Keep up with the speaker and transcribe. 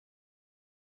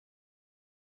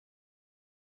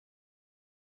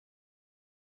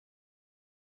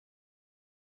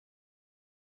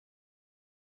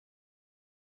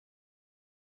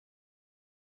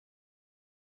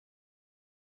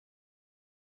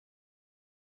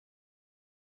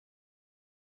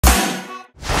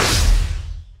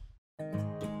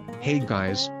Hey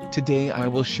guys, today I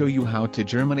will show you how to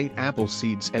germinate apple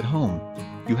seeds at home.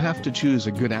 You have to choose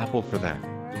a good apple for that.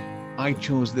 I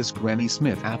chose this Granny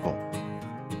Smith apple.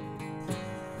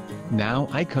 Now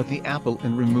I cut the apple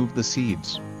and remove the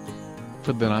seeds.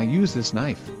 For that I use this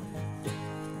knife.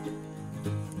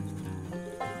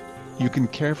 You can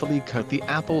carefully cut the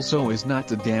apple so as not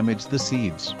to damage the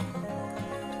seeds.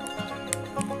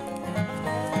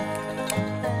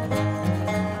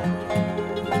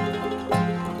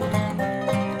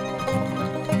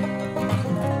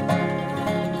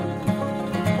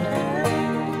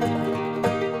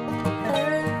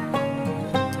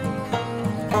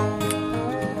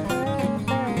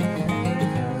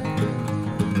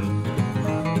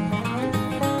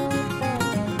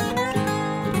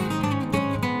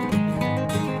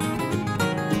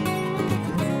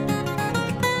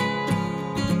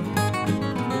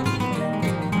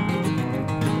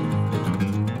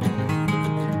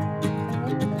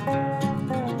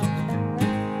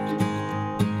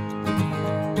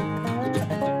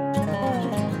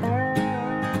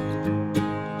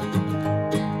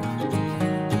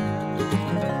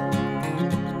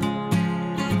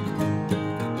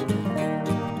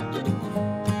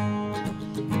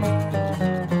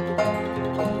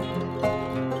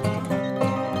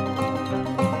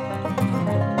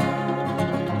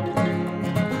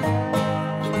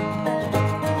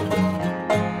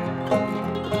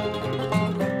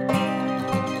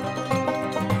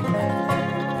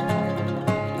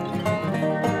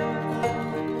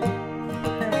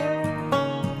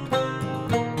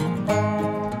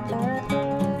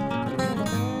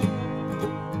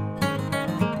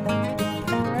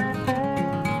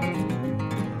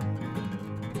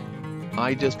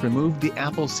 I just removed the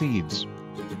apple seeds.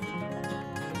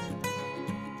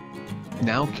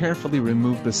 Now carefully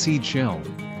remove the seed shell.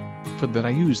 For that I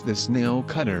use this nail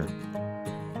cutter.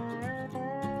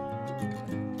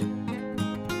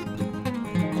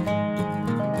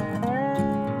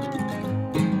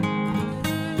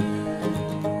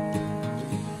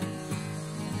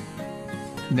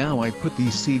 Now I put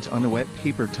these seeds on a wet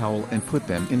paper towel and put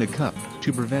them in a cup,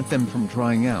 to prevent them from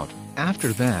drying out.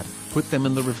 After that, put them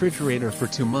in the refrigerator for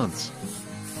 2 months.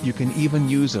 You can even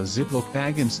use a Ziploc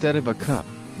bag instead of a cup.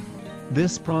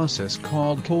 This process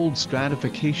called cold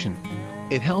stratification.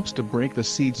 It helps to break the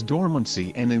seed's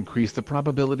dormancy and increase the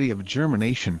probability of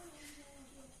germination.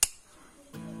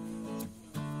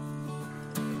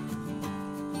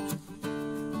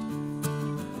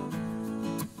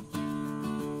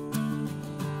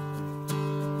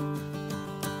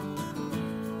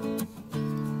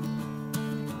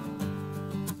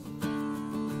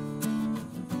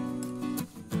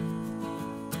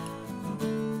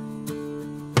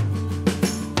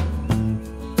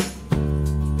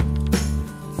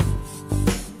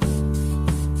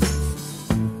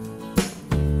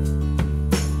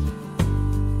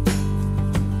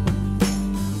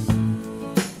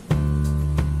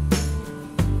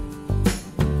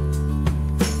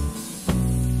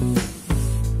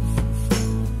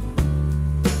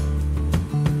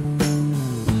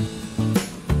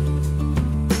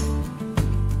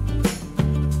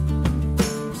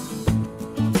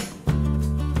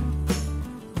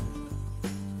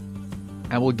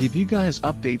 I will give you guys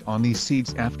update on these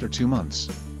seeds after 2 months.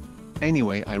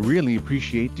 Anyway, I really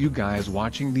appreciate you guys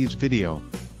watching these video.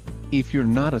 If you're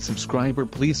not a subscriber,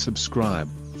 please subscribe.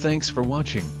 Thanks for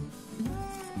watching.